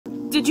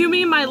did you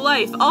mean my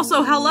life?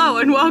 Also, hello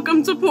and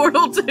welcome to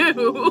Portal 2.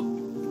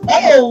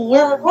 Oh,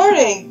 we're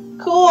recording.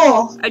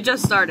 Cool. I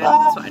just started.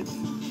 It's fine.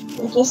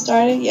 We just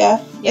started?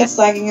 Yeah. It's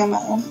lagging on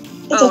my own.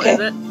 It's okay. Is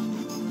it?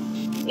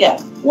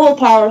 Yeah. We'll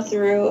power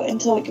through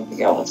until we can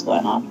figure out what's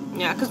going on.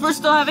 Yeah, because we're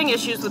still having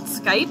issues with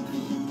Skype,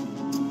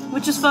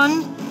 which is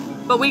fun.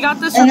 But we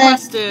got this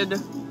requested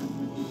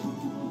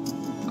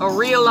a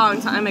real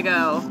long time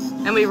ago.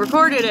 And we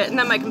recorded it, and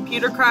then my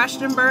computer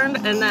crashed and burned,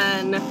 and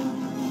then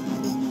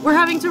we're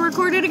having to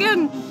record it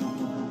again.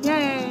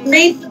 Yay.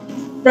 Great,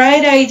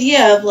 bright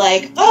idea of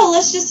like, oh,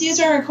 let's just use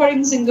our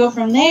recordings and go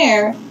from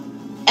there.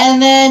 And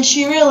then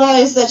she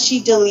realized that she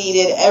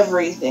deleted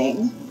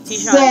everything.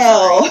 Tisha,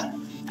 so...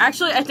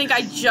 Actually, I think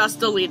I just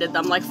deleted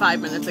them like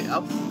 5 minutes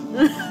ago.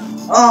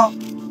 Oh.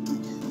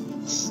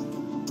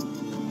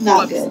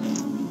 Not good.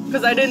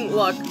 Because I didn't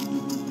look.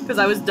 Because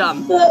I was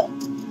dumb. But,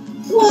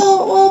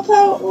 we'll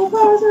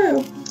power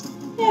through.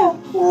 Yeah,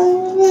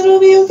 it'll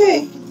be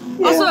okay.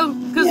 Yeah. Also,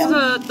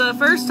 because the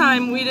first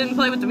time we didn't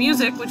play with the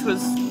music, which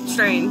was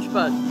strange,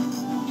 but...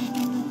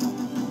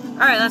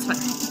 Alright, that's fine.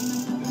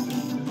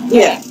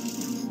 Yeah.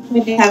 We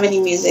didn't have any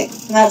music.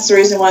 And that's the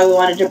reason why we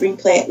wanted to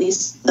replay at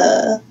least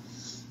the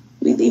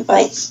weekly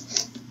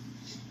fights.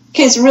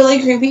 Okay, it's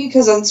really creepy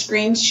because on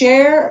screen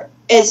share,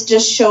 it's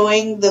just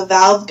showing the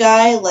Valve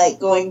guy, like,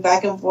 going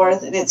back and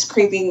forth, and it's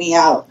creeping me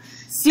out.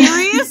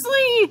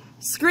 Seriously?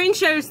 Screen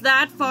share's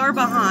that far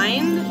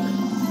behind?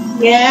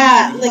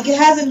 Yeah, like, it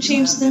hasn't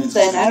changed since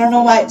then. I don't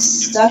know why it's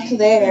stuck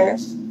there.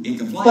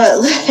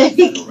 But, like...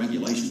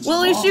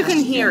 Well, at least you can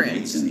hear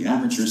it. So you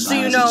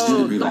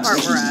know the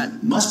part we're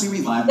at. Must be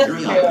revived That's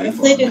true. I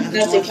played it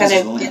enough to kind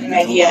of get an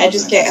idea. I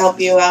just can't help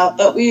you out.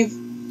 But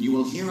You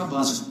will hear a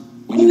buzzer.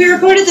 we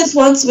recorded this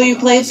once, but we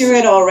played through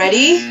it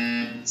already.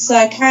 So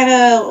I kind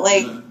of,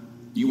 like...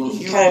 You will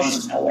You kind of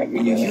should know what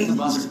you're doing.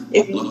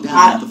 If you're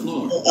not,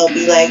 I'll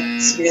be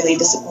like severely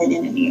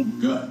disappointed in you.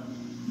 Good.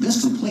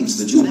 This completes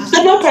the gymnastics.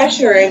 But no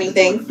pressure or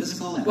anything.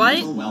 Physical and What?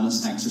 mental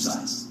wellness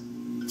exercise.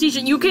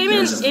 Tisha, you came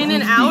in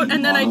and out,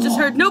 and then I just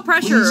heard no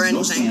pressure or Please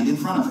go stand anything.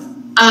 in front of it.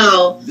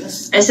 Oh,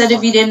 I said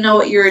if you didn't know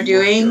what you were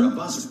doing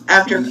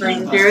after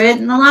playing through it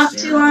in the last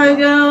too long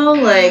ago,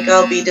 like,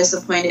 I'll be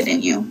disappointed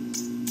in you.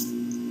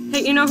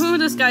 Hey, you know who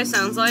this guy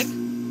sounds like?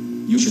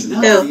 You should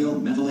now Who? feel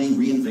mentally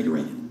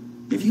reinvigorated.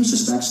 If you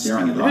suspect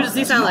staring at Who art does he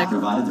has sound not like?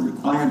 provided the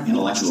required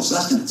intellectual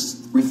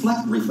sustenance,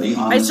 reflect briefly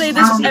on I say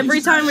this every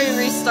time we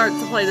restart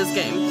to play this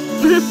game.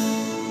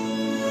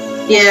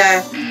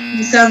 Yeah,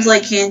 he sounds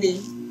like Candy.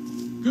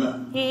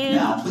 Good.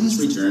 Now please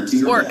return to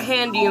your Or bed.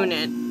 hand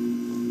unit.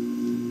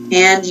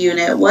 Hand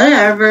unit,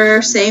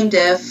 whatever, same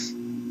diff.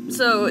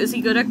 So, is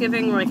he good at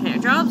giving, like,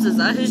 hand jobs? Is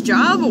that his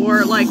job?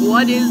 Or, like,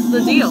 what is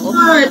the deal?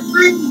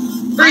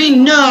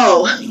 Brain,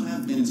 no! You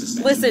have been in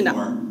suspension Listen,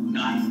 for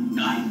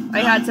 9, I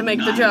had to make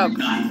the joke.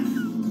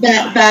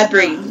 Bad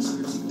brain.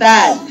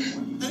 Bad.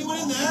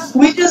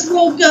 We just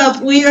woke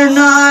up. We are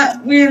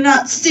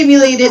not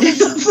stimulated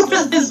for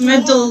this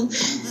mental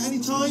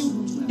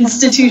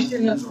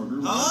institution.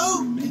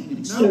 Hello?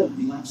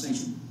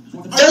 relaxation.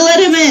 Don't let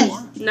him in.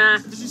 Nah.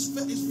 It's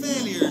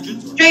fairly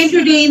urgent.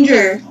 Stranger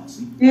danger.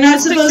 You're not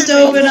supposed to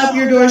open up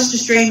your doors to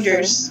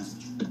strangers.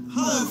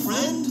 Hello,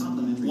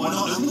 friend. Why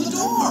not open the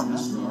door?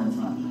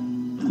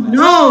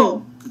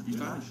 No. Could be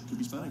Spanish. Could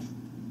be Spanish.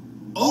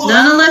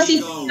 Not unless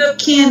you pick up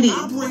candy.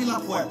 Abre la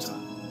puerta.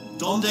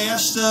 Donde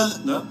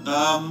está? No.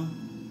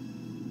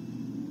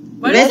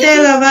 What is Vete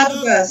it? la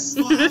vagas.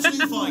 Fine,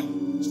 absolutely fine.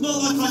 It's not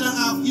like I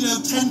don't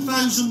have,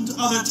 10,000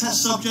 other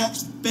test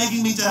subjects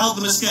begging me to help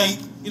them escape.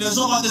 It's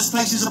not like this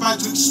place is about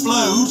to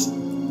explode.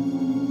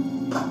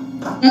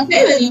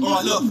 Okay, then. All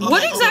right, look.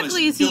 What okay,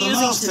 exactly is he You're the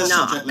using last to test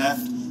knock? subject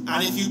left,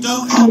 and if you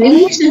don't have Maybe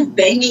he's just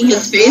banging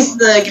his face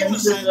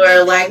against the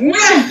door, like,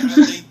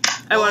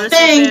 I want to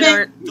Bang, see fan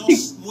art.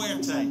 Dos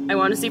muerte. I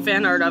want to see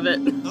fan art of it.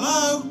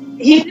 Hello?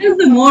 He is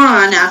a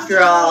moron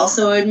after all,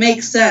 so it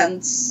makes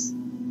sense.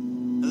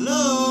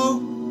 Hello?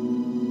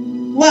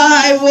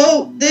 Why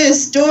won't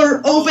this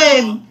door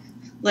open?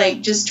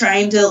 Like, just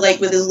trying to, like,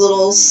 with his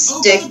little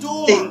stick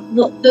door. thing,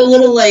 the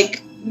little,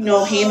 like,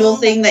 handle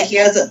thing that he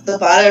has at the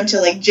bottom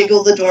to, like,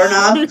 jiggle the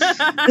doorknob.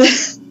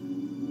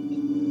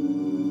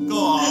 Go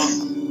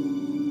on.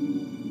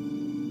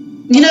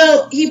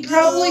 He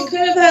probably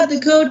could have had the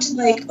code to,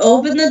 like,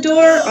 open the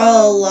door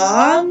all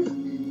along,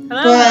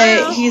 Hello, but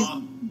hello. he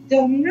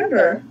don't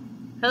remember.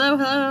 Hello,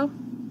 hello.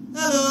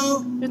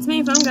 Hello? It's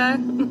me, phone guy.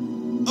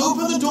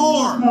 Open the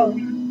door. Oh,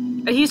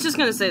 He's just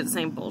gonna say the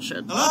same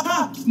bullshit.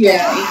 Hello?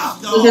 yeah.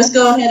 So just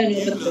go ahead and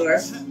open the door.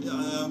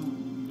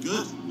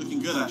 Good. Looking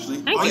good,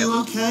 actually. Thank Are you.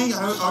 you okay?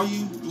 Are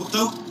you... Well,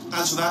 don't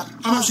answer that.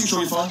 I'm absolutely sure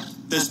you're fine.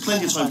 There's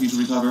plenty of time for you to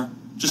recover.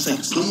 Just take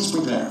a seat. Please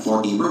prepare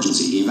for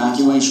emergency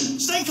evacuation.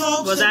 Stay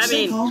calm. What does that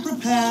stay mean? calm.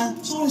 Prepare.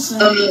 That's all I say.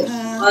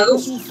 Prepare. Oh.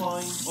 It's all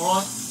fine. All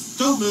right.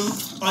 Don't move.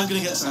 I'm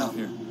going to get us out of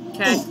here.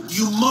 Okay. Oh,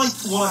 you might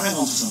want to hang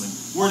on to something.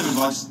 Word of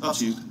advice. Up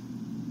to you.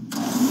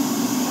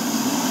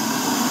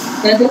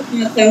 That does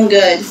not sound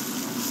good.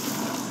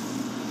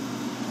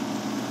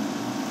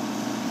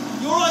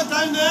 You all right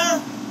down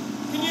there?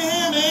 Can you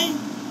hear me?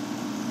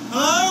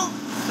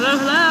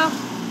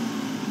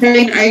 Are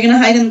you gonna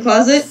hide in the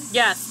closet?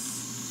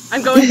 Yes.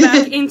 I'm going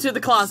back into the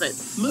closet.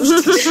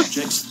 Most test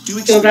subjects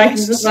do Go back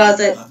into the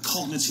closet.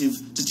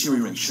 cognitive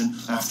deterioration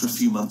after a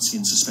few months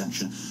in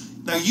suspension.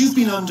 Now, you've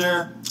been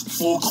under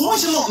for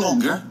quite a lot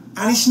longer,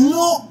 and it's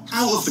not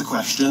out of the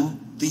question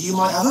that you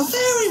might have a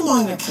very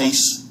minor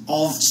case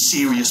of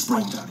serious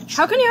brain damage.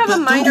 How can you have a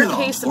minor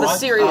case of a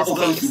serious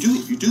although case?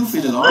 if you do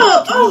feel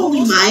alarmed,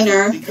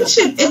 Minor.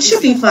 It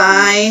should be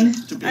fine.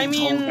 I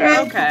mean,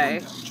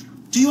 okay.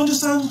 Do you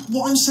understand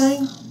what I'm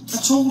saying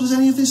at all? Does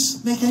any of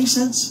this make any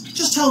sense?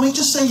 Just tell me.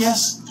 Just say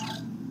yes.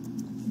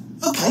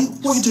 Okay,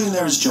 what you're doing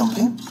there is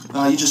jumping.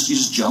 You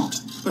just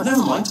jumped. But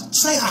never mind.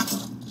 Say apple.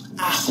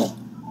 Apple.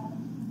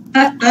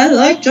 I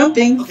like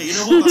jumping. Okay, you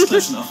know what? That's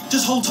close enough.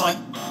 Just hold tight.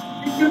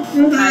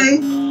 Bye.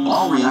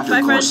 All reactor Bye,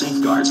 core friend.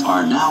 safeguards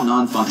are now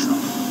non-functional.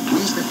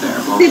 Please prepare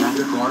for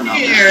reactor core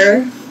malfunction.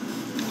 Here.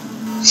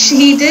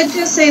 She did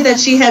just say that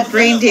she had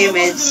brain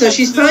damage, so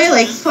she's probably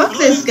like, fuck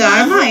this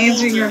guy, I'm not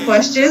answering your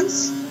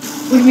questions.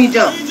 Look at me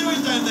jump. What are you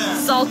doing down there?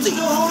 Salty.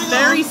 Still holding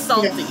Very on?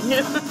 salty.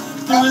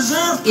 The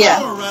reserve Yeah.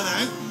 power ran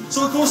out,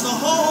 so of course the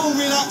whole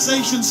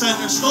relaxation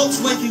centre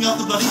stops waking up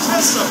the bloody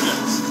test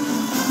subjects.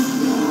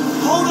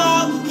 Hold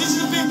on, this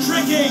is a bit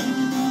tricky.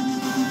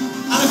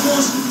 And of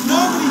course,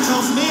 nobody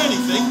tells me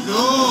anything.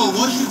 No,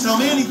 why should you tell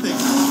me anything?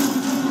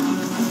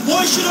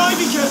 Why should I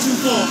be kept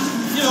informed?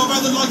 You know,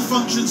 about the life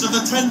functions of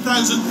the 10,000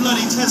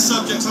 bloody test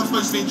subjects I'm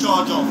supposed to be in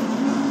charge of.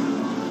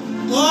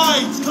 Why?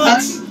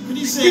 Close. Can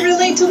you see? You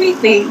relate to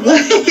Weekly.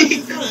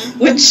 Like,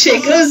 when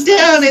shit goes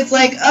down, it's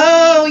like,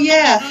 oh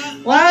yeah,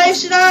 why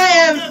should I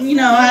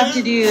have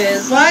to do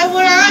this? Why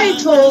would I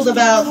told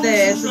about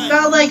this? It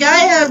felt like I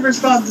had And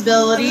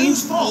responsibilities.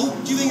 whose fault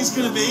do you think it's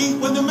going to be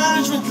when the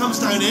management comes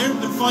down here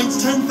and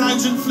finds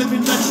 10,000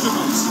 flipping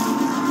vegetables?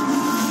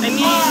 I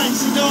mean,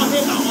 Nice, you know, I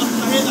hit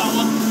that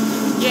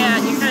one. yeah,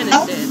 you kind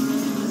of did.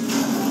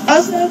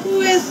 Also,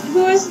 who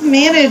is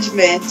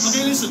management?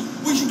 Okay, listen,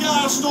 we should get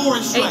our story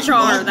straight. HR,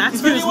 right? that's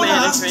If who's anyone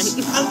asks,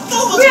 management. and no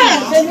one's Yeah,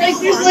 gonna and like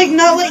ask, there's don't like worry.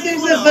 not like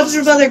there's a bunch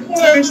of other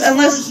cores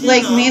unless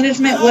like Tell us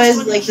management who knows.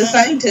 was like the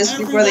scientists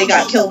before they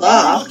got killed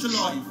off,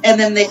 and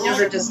then they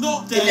never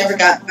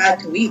got back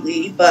to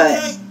Wheatley. But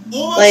Okay,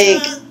 almost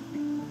like, there.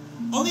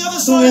 On the other who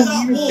side is of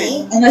that wall,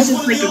 management? Unless is it's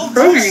one of like the a old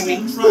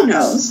programming, testing who tracks.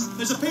 knows?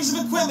 There's a piece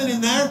of equipment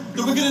in there that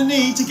we're going to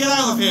need to get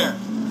out of here.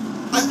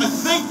 I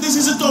think this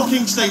is a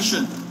docking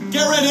station.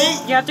 Get ready.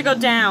 You have to go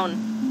down.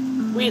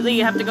 Wheatley,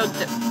 you have to go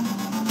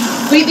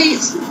Wheatley,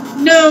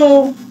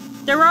 no.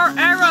 There are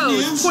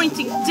arrows News,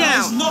 pointing That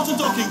is down. not a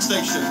docking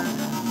station.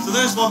 So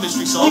there's one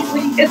mystery solved.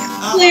 Wheatley, it's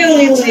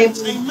clearly labeled.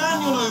 A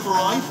manual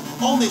override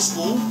on this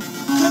wall.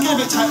 Could get a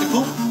bit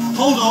technical.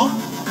 Hold on.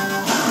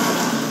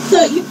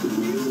 So you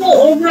can manual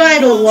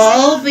override a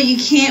wall, but you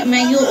can't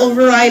manual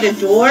override a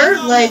door?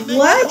 Like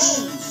what?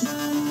 Holes.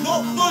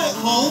 Not bullet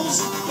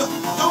holes, but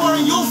don't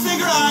worry, you'll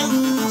figure it out.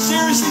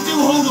 Seriously, do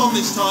hold on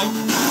this time.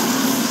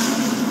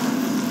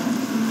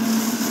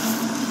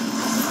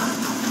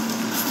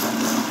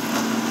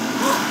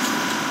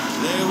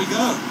 There we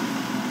go.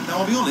 Now,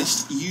 I'll be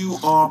honest, you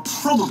are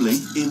probably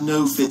in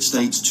no fit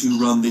state to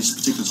run this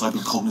particular type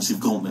of cognitive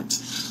gauntlet.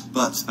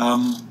 But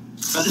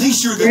at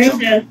least you're a good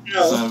jumper.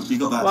 So you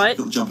got that, What?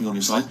 got the jumping on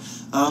your side.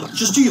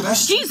 Just do your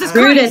best. Jesus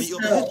Rude Christ! as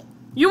You're hell.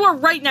 You are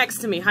right next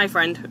to me. Hi,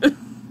 friend.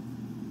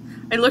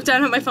 I looked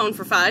down at my phone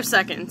for 5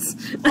 seconds.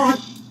 Alright,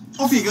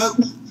 off you go.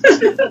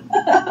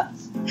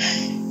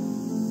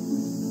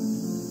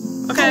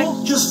 Okay. Go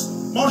on,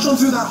 just march on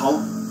through that hole.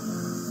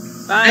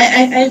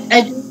 Bye.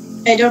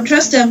 I don't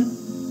trust him.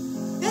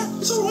 Yeah,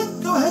 it's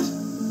alright, go ahead.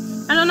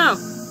 I don't know.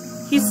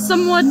 He's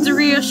somewhat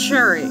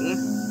reassuring.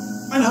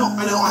 I know,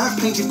 I have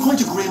painted quite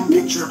a grim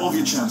picture of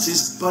your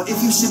chances, but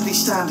if you simply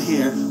stand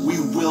here, we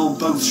will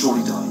both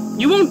surely die.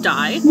 You won't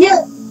die.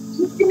 Yeah,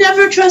 you can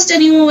never trust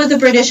anyone with a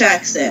British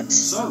accent.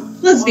 So,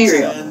 Let's be once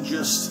real. again,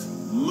 just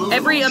move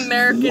Every on.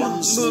 American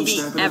One small movie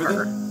step at a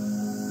ever.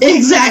 time.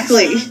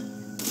 Exactly. Good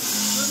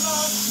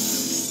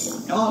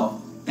luck. Hello.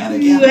 And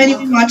again, Anyone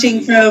welcome watching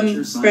to the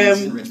Future Science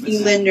from Enrichment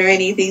England or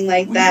anything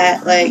like We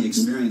that, are currently like,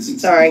 experiencing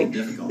sorry.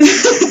 several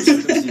difficulties due to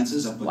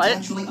circumstances of What?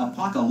 potentially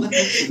apocalyptic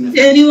significance.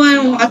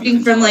 anyone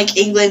watching from like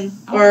England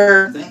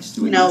or Thanks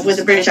to with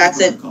a British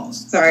accent,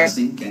 protocols, sorry,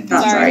 testing can not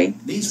continue. sorry.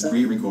 These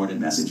pre-recorded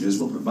messages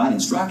will provide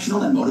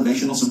instructional and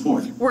motivational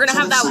support. We're gonna so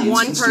have that science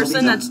one can still be person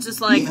done, that's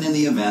just like, even in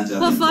the event of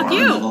well, fuck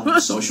you.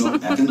 environmental, social,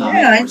 economic,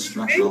 Yeah, or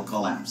structural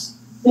collapse.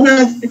 We'll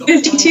have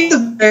 52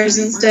 subscribers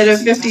instead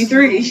of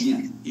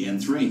 53. In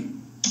 3,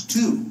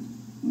 2,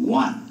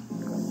 1.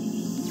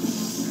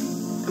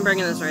 I'm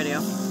bringing this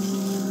radio.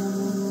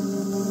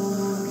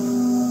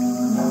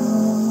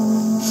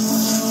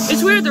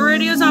 It's weird, the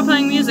radio's not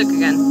playing music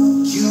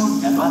again.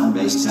 Cube and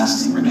button-based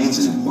testing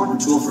remains an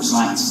important tool for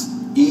science.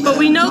 Even But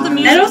we know the I don't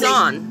music's think-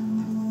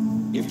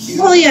 on. If Cube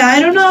Well, yeah, I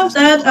don't know if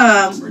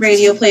that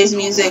radio plays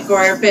music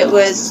or if it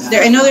was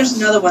there. I know there's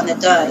another one that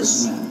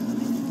does,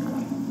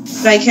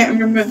 but I can't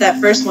remember if that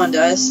first one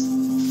does.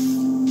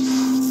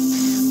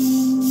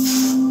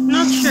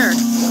 Not sure.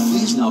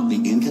 Please note the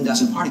incandescent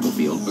incandescent particle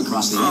field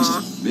across the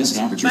exit. This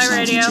aperture Bye,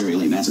 size radio.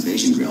 material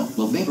emancipation grill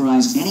will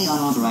vaporize any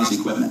unauthorized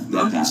equipment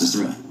that passes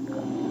through it.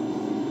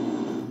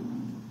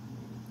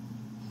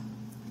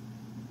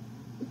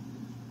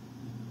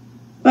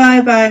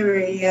 Bye-bye,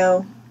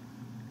 radio.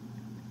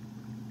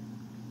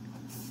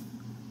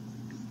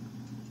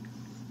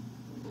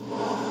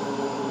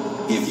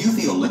 If you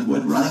feel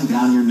liquid running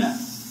down your neck,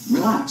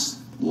 relax,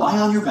 lie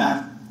on your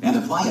back, and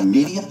apply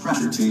immediate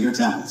pressure to your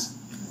temples.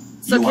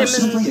 So You are Kim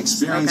simply and-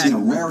 experiencing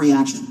okay. a rare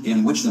reaction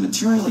in which the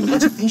material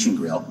emancipation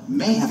grill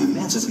may have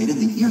emancipated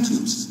the ear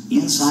tubes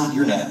inside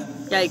your head.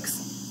 Yikes.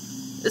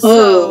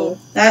 Oh,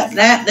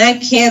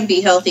 that can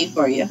be healthy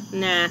for you.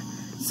 Nah.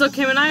 So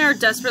Kim and I are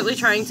desperately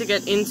trying to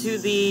get into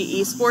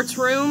the esports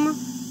room,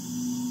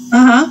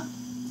 Uh-huh.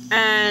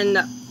 and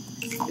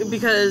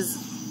because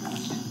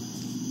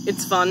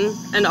it's fun,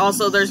 and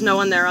also there's no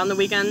one there on the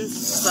weekends,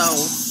 so...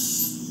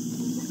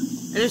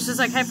 And it's just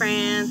like, hi,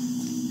 Fran.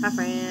 Hi,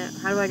 Fran.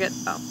 How do I get...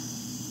 Oh.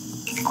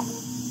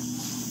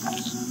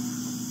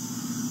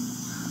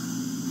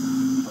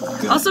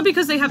 Good. Also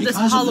because they have this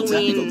Because of the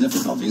technical Halloween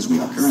difficulties we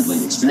are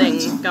currently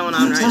experiencing, thing going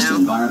on the right test now.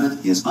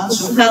 environment is Halloween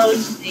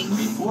unsupervised. thing.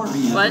 Before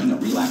re-entering a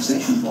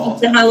relaxation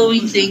vault, The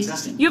Halloween thing.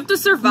 testing. You have to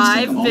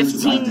survive Please take a moment to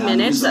 15 write down the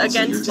minutes results of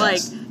your against, like,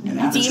 test. An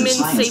amateur demon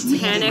science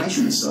satanic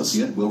reintegration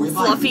associate will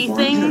revive fluffy you for an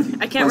thing. interview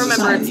I can't where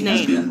remember its society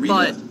has name, been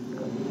but...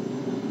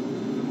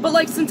 rebuilt. But,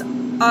 like, since,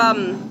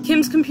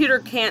 Kim's computer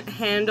can't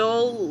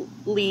handle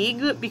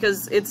League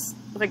because it's,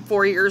 like,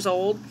 4 years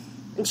old,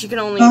 and she can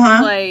only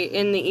play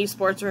in the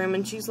esports room,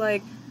 and she's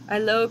like, I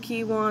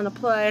low-key want to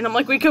play, and I'm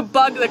like, we could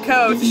bug the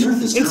coach If the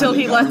Earth is until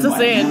he lets currently us governed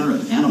by a in, manner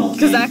of animal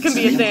because that kings, can be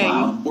a sitting thing.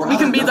 cloud, or We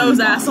can other be those governing body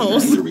that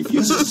assholes. either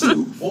refuses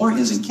to or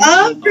is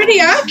incapable of- Pretty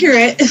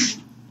accurate.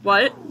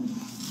 What?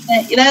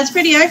 That's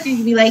pretty accurate. You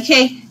can be like,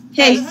 hey,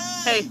 Hey,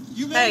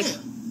 You made hey. it.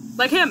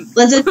 Like him.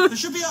 let's There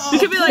should be a You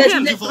could be like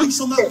him.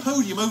 device on that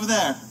podium over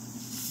there.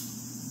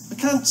 I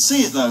can't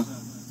see it though.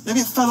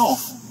 Maybe it fell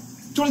off.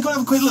 Do you want to go and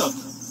have a quick look?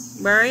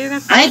 Where are you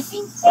again? I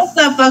think that's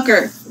that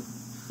fucker.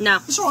 No.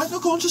 It's alright, no,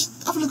 go on, just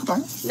have a look about.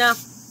 No.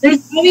 There's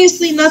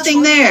obviously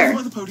nothing there.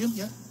 On the podium,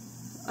 yeah.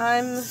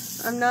 I'm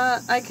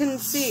not, I can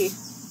see.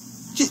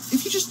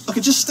 If you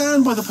just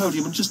stand by the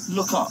podium and just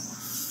look up.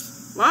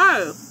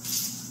 Wow.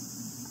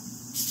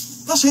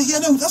 That's it, yeah,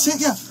 no, that's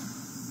it, yeah.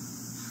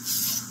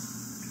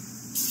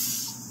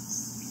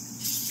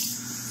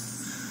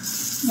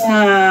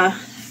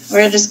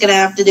 We're just gonna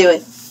have to do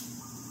it.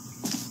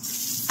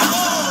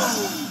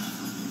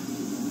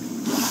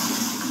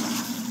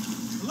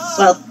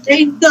 Well,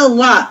 thanks a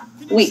lot,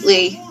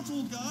 Wheatley.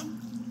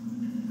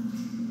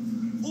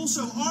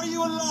 Also, are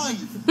you alive?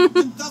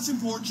 That's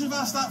important. Should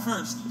have asked that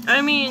first.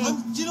 I mean,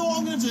 Do you know what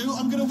I'm going to do?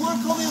 I'm going to work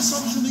on the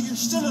assumption that you're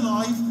still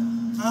alive,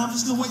 and I'm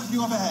just going to wait for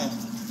you up ahead.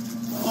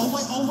 I'll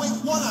wait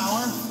 1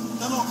 hour,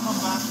 then I'll come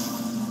back,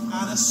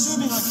 and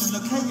assuming I can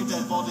locate your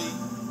dead body,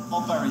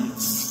 I'll bury you.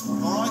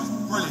 Alright?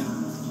 Brilliant.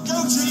 Go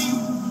team!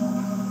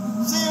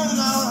 See you in an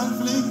hour,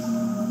 hopefully.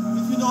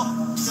 If you're not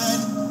dead.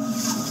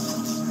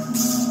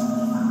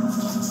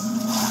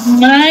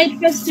 My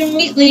trust in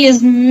Wheatley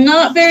is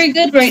not very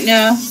good right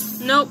now.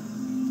 nope.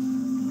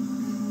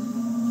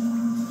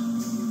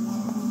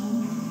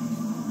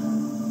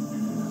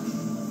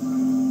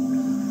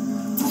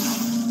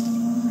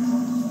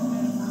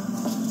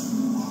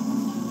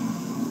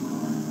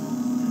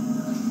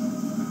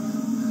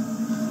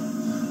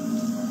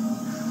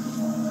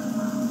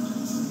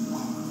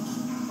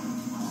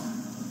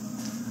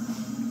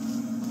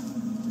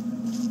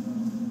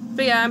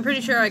 But yeah, I'm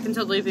pretty sure I can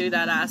totally do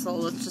that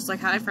asshole. It's just like,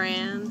 hi,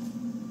 Fran.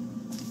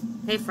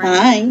 Hey,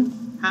 Fran.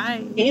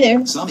 Hi. Hey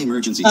there. Some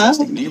emergency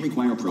testing may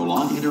require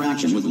prolonged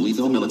interaction with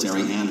lethal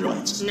military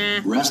androids. Nah.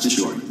 Rest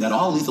assured that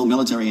all lethal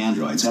military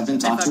androids have been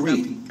taught to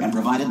read and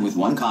provided with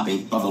one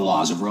copy of the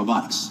laws of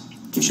robotics.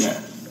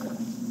 Tisha.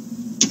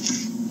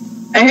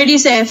 I heard you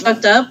say I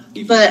fucked up,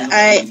 but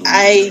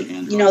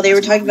you know, they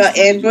were talking about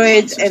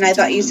androids, and I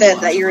thought you said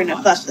that you're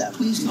gonna fuck them.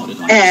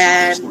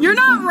 And You're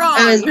not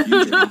wrong.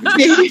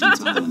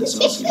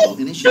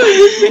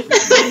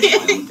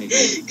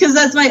 because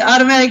that's my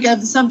automatic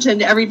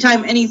assumption every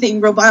time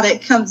anything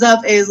robotic comes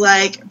up is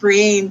like,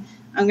 Breen,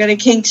 I'm gonna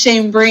kink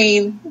shame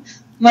Breen.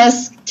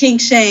 Must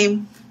kink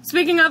shame.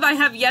 Speaking of, I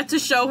have yet to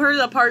show her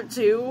the part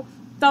 2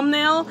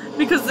 thumbnail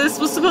because this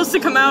was supposed to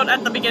come out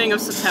at the beginning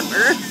of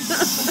September.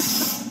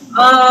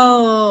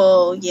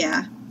 Oh,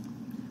 yeah.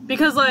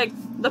 Because, like,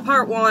 the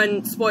part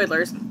 1,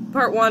 spoilers,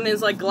 part 1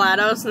 is, like,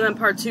 GLaDOS, and then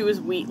part 2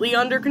 is Wheatley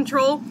under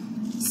control.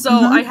 So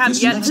I have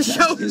This yet next to test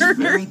show is her.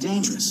 very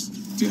dangerous.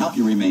 To help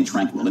you remain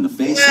tranquil in the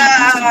face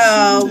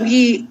Wow, of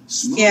you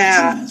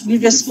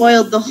just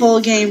spoiled the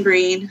whole game,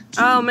 Breen.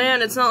 Oh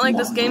man, it's not like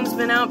this game's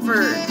been out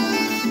for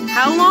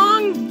how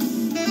long?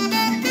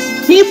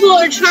 People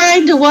are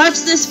trying to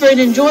watch this for an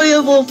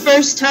enjoyable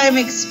first-time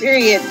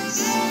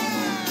experience.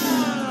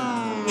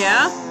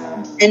 Yeah?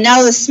 And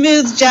now the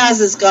smooth jazz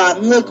is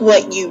gone. Look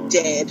what you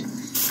did.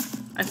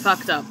 I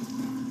fucked up.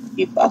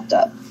 You fucked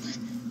up.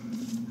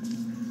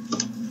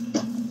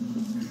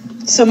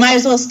 So might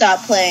as well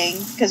stop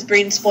playing, because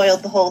Breen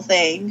spoiled the whole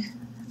thing.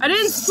 I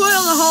didn't spoil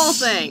the whole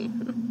thing.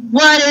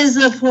 What is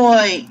the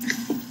point?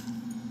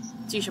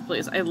 Tisha,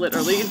 please. I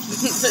literally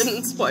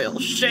didn't spoil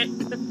shit.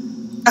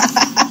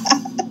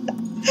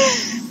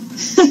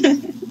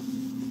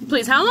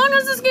 Please, how long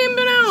has this game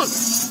been out?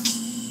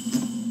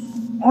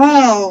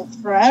 Oh,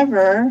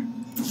 forever.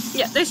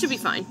 Yeah, they should be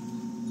fine.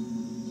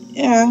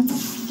 Yeah.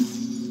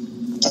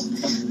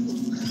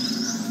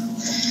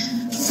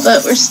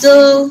 But we're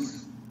still...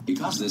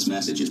 Because this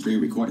message is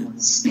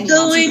pre-recorded.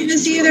 Still waiting to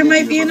see if there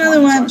might be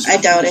another one. I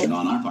doubt it.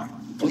 On our part.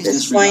 Please At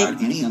this disregard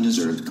point. any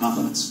undeserved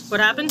compliments. What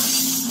happened?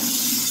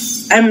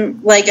 I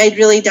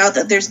really doubt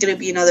that there's going to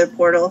be another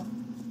Portal.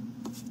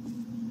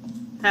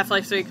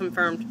 Half-Life 3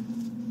 confirmed.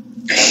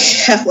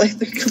 Half-Life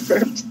 3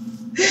 confirmed.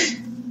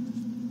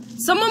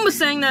 Someone was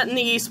saying that in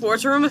the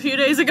esports room a few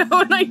days ago,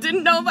 and I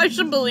didn't know if I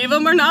should believe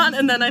him or not,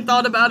 and then I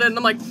thought about it, and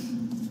I'm like,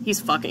 he's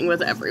fucking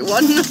with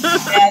everyone.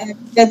 Yeah,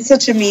 that's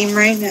such a meme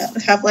right now.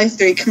 Half-Life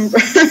 3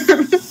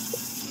 confirmed.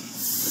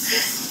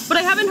 But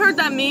I haven't heard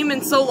that meme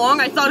in so long,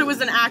 I thought it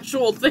was an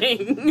actual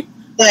thing.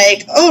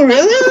 Like, oh,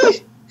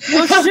 really?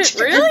 Oh shit,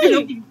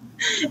 really?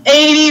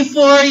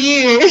 84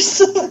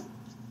 years.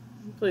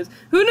 Please.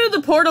 Who knew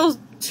the Portal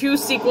 2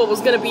 sequel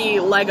was gonna be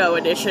Lego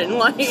edition?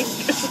 Like...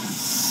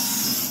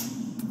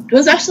 It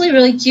was actually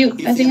really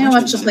cute. If I think the I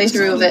watched a enrichment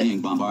center playthrough of is it.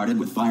 being bombarded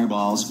with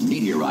fireballs,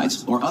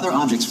 meteorites, or other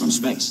objects from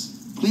space.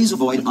 Please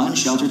avoid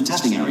unsheltered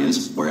testing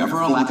areas wherever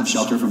a lack of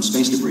shelter from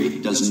space debris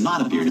does not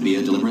appear to be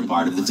a deliberate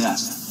part of the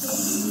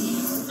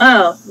test.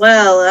 Oh,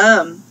 well,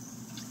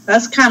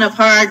 that's kind of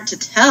hard to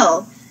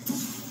tell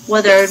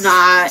whether or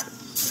not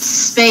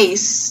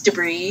space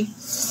debris,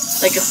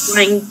 like a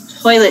flying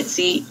toilet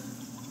seat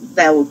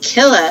that will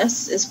kill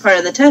us, is part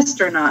of the test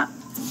or not.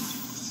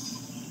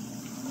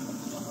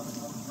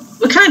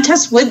 What kind of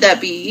test would that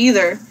be,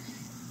 either?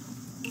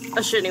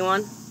 A shitty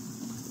one.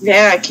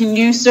 Yeah, can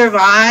you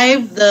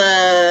survive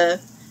the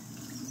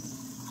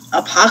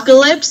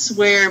apocalypse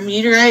where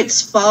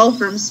meteorites fall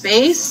from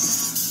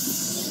space?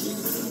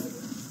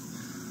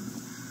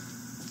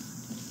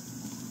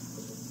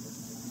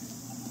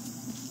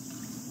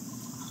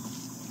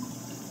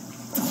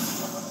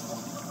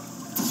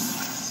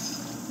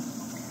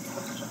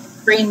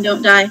 Brain,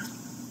 don't die.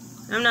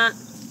 I'm not.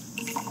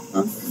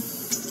 Oh.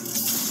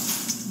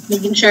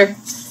 Making sure.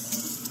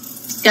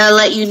 Gotta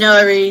let you know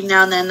every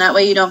now and then. That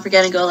way you don't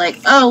forget and go like,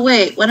 oh,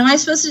 wait, what am I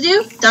supposed to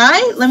do?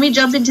 Die? Let me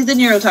jump into the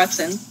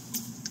neurotoxin.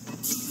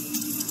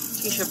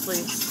 Tisha,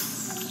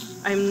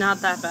 please. I'm not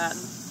that bad.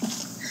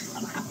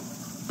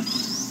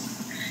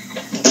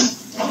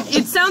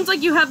 It sounds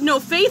like you have no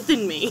faith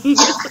in me.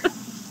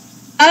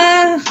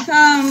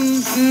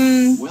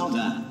 Well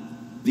done.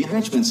 The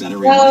enrichment center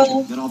reminds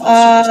you that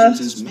although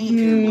circumstances may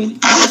appear bleak,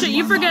 Tisha,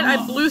 you forget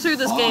I blew through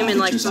this game in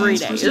like 3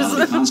 days.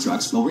 personality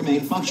constructs will remain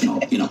functional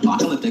in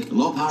apocalyptic,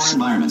 low-power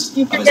environments.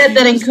 You forget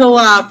that in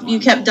co-op, you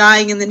kept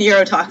dying in the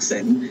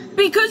neurotoxin.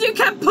 Because you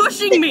kept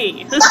pushing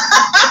me!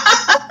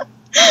 The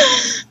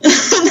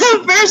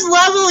first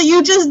level,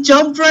 you just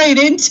jumped right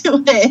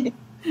into it.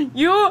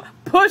 You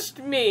pushed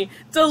me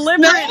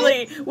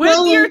deliberately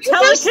with your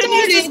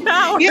telekinesis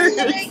powers. You're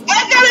like,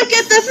 I gotta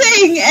get the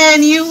thing,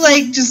 and you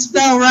like just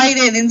fell right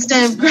in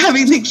instead of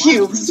grabbing the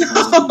cube. So.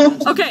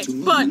 Okay,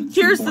 but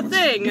here's the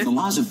thing. If the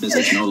laws of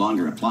physics no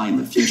longer apply in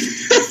the future,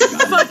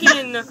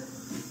 Fucking...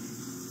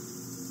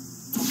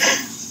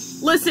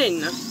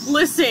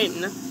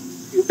 Listen.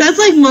 That's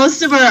like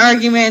most of our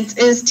arguments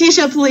is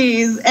Tisha,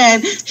 please,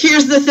 and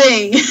here's the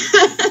thing.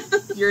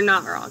 You're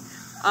not wrong.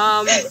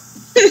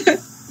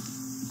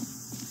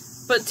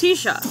 But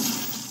Tisha.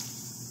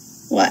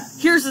 What?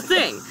 Here's the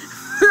thing,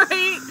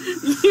 right?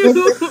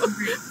 You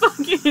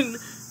fucking...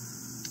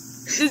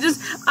 It's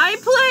just, I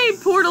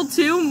played Portal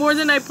 2 more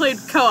than I played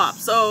co-op,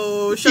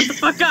 so shut the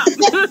fuck up.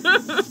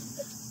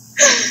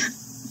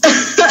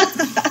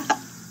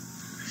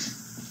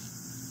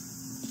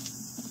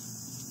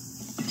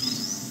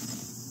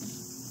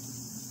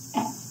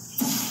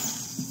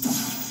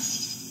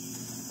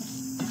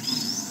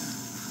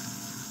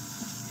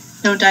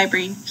 Don't die,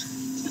 Breen.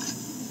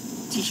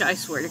 Tisha, I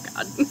swear to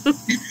God.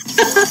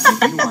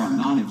 if you are a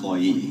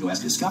non-employee who has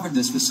discovered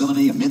this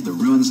facility amid the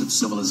ruins of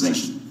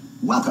civilization,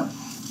 welcome.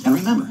 And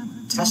remember,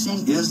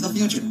 testing is the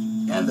future,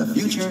 and the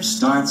future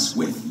starts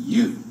with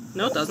you.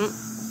 No, it doesn't.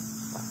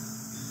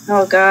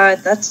 Oh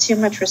god, that's too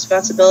much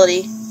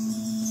responsibility.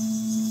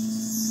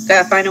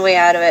 Gotta find a way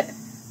out of it.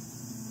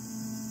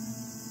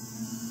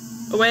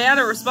 A way out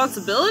of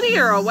responsibility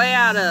or a way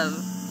out of...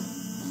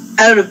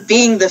 Out of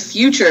being the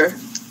future.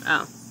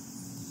 Oh.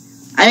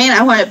 I mean,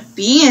 I want to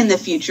be in the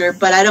future,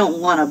 but I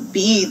don't want to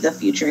be the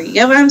future. You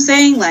get what I'm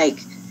saying? Like,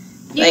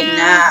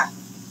 nah.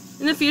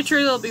 In the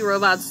future, there'll be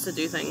robots to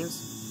do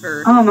things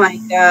for... Oh my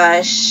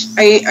gosh.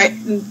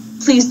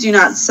 Please do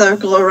not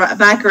circle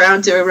back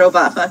around to a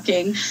robot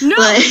fucking. No,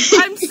 like...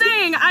 I'm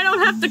saying I don't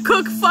have to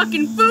cook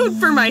fucking food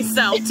for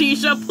myself,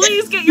 Tisha.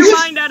 Please get your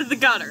mind out of the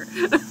gutter.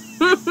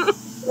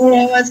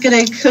 What's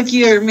gonna cook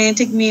you a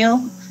romantic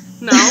meal?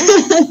 No.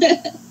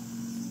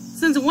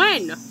 Since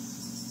when?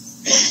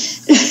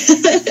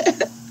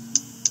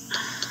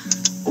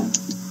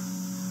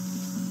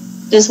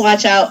 Just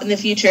watch out in the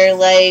future,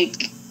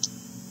 like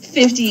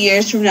 50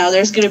 years from now,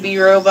 there's going to be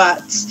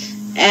robots,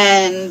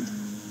 and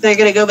they're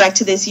going to go back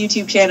to this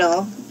YouTube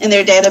channel in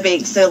their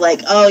database. They're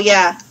like, oh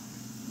yeah,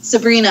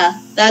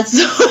 Sabrina, that's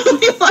the one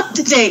we want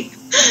to date.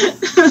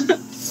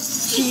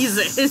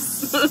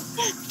 Jesus.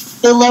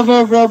 The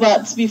lover of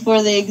robots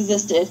before they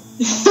existed.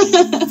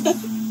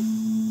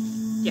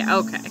 Yeah,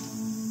 okay.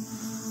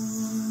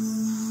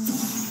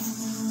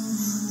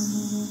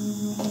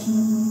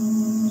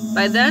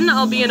 By then,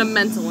 I'll be in a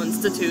mental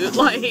institute,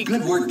 like...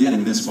 Good work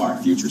getting this far,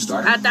 future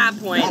starter. At that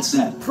point, That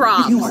said,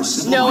 props, if you are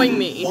simple-minded, knowing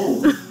me.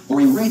 old,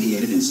 or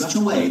irradiated in such a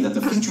way that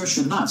the future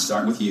should not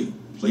start with you,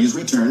 please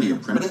return to your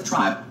primitive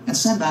tribe and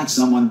send back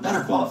someone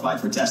better qualified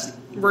for testing.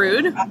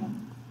 Rude.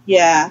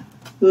 Yeah.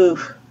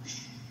 Oof.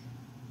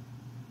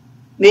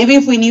 Maybe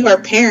if we knew our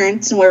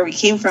parents and where we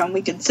came from,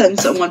 we could send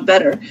someone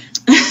better.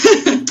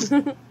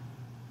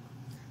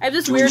 I have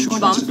this weird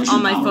bump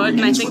on my foot,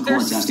 and I think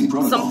there's something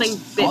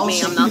bit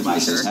me. I'm not too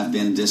devices sure. have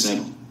been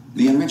disabled.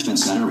 The Enrichment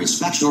Center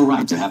respects your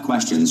right to have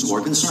questions or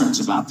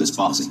concerns about this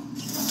policy.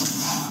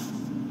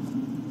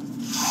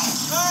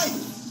 Hey!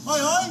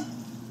 Oi!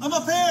 I'm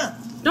up here!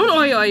 Don't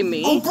oi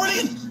me. Oh,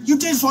 brilliant! You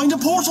did find a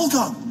portal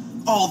gun!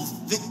 Oh,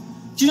 do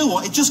you know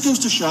what? It just goes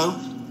to show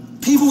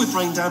people with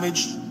brain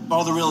damage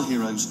are the real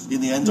heroes in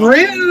the end.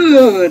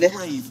 Rude!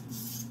 Brave.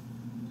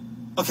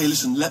 Okay,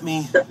 listen, let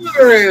me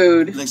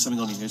Rude. lay something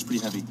on you here. It's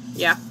pretty heavy.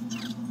 Yeah.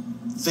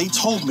 They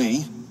told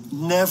me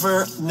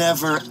never,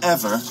 never,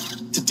 ever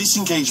to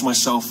disengage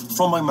myself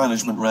from my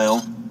management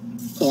rail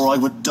or I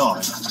would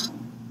die.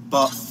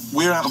 But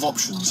we're out of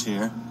options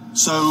here.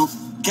 So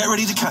get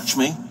ready to catch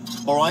me,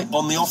 alright,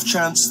 on the off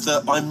chance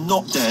that I'm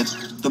not dead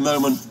the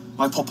moment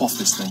I pop off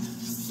this thing.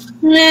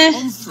 Nah.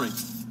 On 3.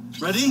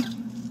 Ready?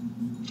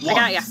 1, I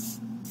got ya.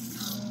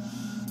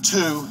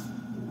 2,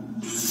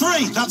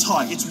 3. That's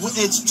high.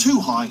 It's too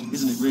high,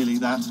 isn't it, really,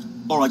 that?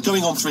 All right,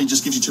 going on 3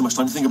 just gives you too much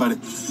time to think about it.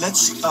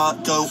 Let's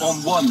go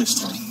on 1 this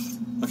time.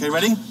 Okay,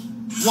 ready?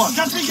 1.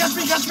 Catch me, catch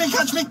me, catch me,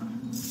 catch me.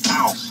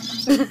 Ow.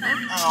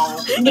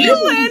 Ow. You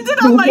landed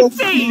on my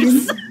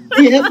face.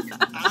 Yeah.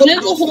 But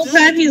if the whole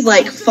time he's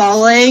like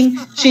falling,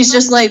 she's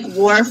just like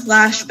war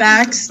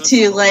flashbacks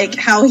to like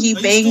how he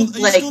banged,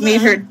 like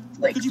made her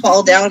like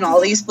fall down all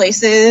these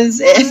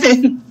places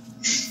and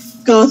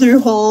go through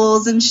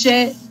holes and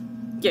shit.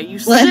 Yeah, you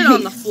sit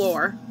on the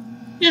floor.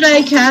 Should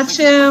I catch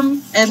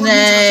him and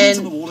then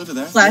On the wall over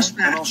there, flashback?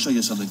 yeah, and I'll show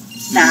you something.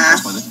 Nah.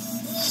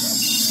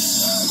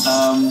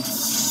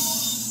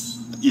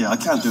 Yeah, I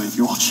can't do it if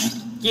you're watching.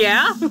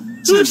 Yeah?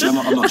 Seriously, I'm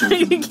not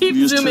joking. You keep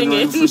Will you just turn zooming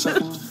around in. for a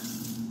second?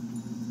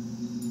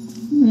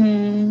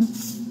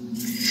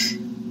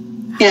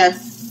 Yeah.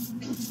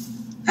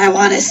 I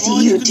want to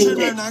see you can do turn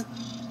it. around now.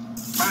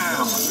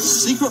 Bam!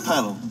 Secret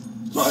panel.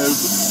 Not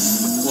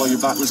open while your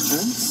back was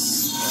turned.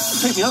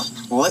 Pick me up.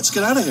 Well, let's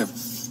get out of here.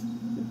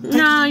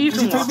 Nah, you Would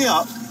can you pick walk. me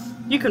up?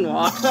 You can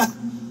walk.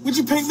 Would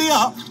you pick me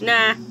up?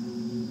 Nah.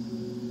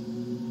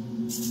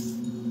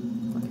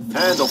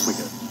 And off we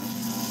go.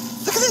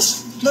 Look at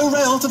this! No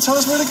rail to tell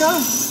us where to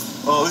go.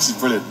 Oh, this is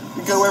brilliant.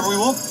 We can go wherever we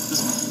want.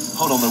 Just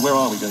hold on though, where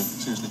are we going?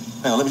 Seriously.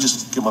 Hang on, let me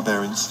just get my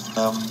bearings.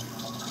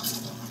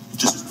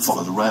 Just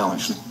follow the rail,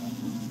 actually.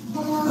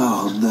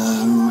 Oh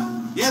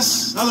no.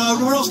 Yes,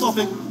 hello, we're not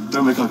stopping.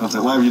 Don't make eye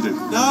contact, whatever you do.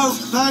 No,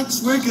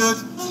 thanks, we're good.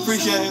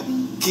 Appreciate it.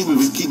 Keep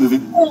moving, keep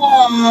moving.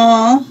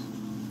 Aww.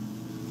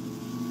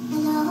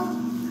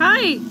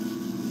 Hi.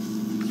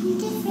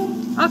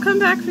 I'll come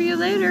back for you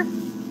later.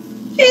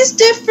 He's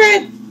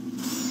different.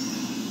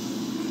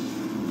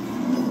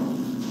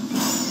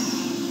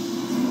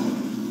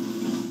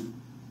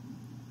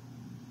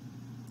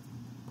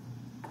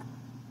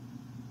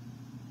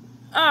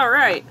 All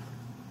right.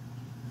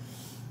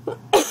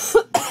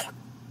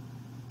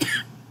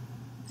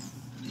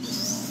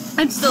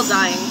 I'm still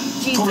dying.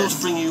 Probably have to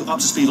Jesus. bring you up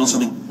to speed on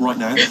something right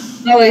now.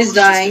 Oh, he's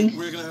dying.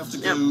 We're going to have to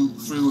go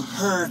through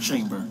her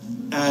chamber,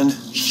 and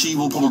she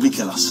will probably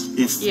kill us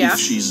if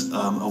she's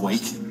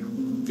awake.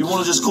 If you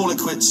want to just call it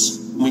quits,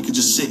 we could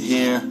just sit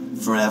here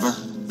forever.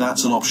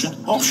 That's an option.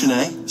 Option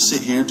A,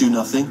 sit here, do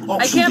nothing.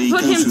 Option I can't B,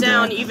 put go him through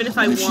down there, even if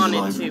I and she's wanted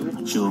alive,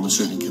 to. She'll almost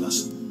certainly kill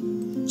us.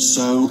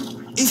 So,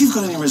 if you've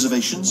got any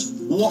reservations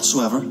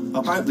whatsoever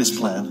about this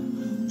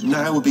plan,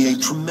 now would be a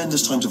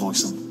tremendous time to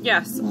voice them.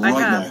 Yes,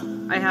 Right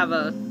I have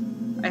a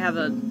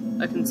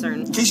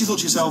concern. In case you thought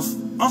to yourself,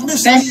 I've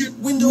missed That's the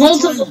window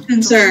multiple of time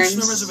concerns. to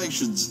reach the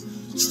reservations.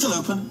 Still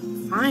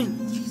open. Fine.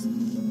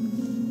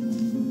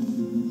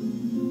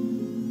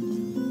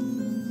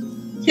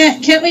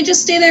 Can't we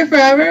just stay there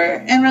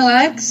forever and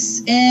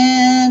relax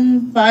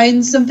and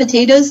find some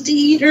potatoes to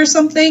eat or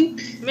something?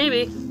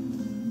 Maybe.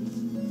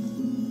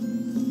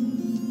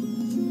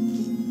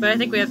 But I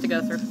think we have to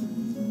go through.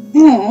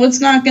 Oh,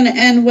 it's not going to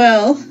end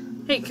well.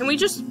 Hey, can we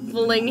just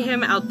fling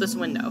him out this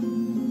window?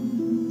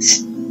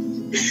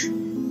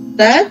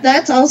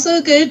 That's also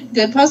a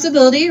good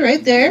possibility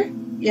right there.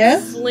 Yeah?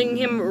 Fling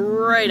him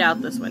right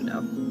out this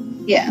window.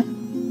 Yeah.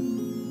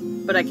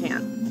 But I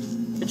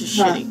can't. It's just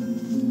Huh. shitty.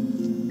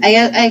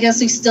 I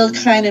guess we still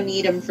kind of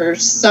need him for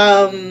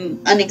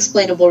some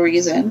unexplainable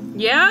reason.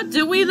 Yeah,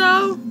 do we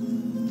though?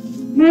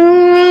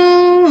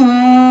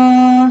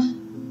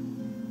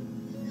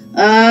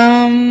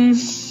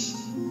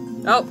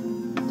 Oh,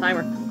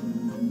 timer.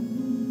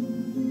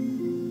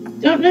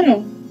 Don't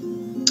know.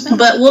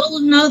 But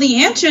we'll know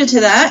the answer to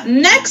that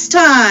next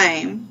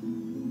time.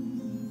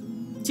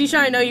 Tisha,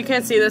 I know you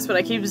can't see this, but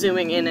I keep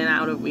zooming in and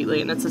out of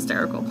Wheatley, and it's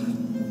hysterical.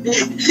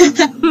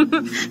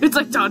 It's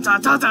like dun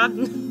dun dun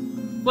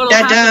dun. What'll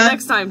happen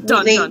next time?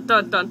 Dun dun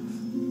dun dun.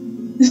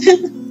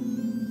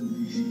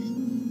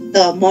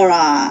 The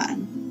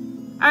moron.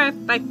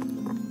 Alright, bye.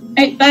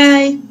 Alright,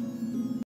 bye.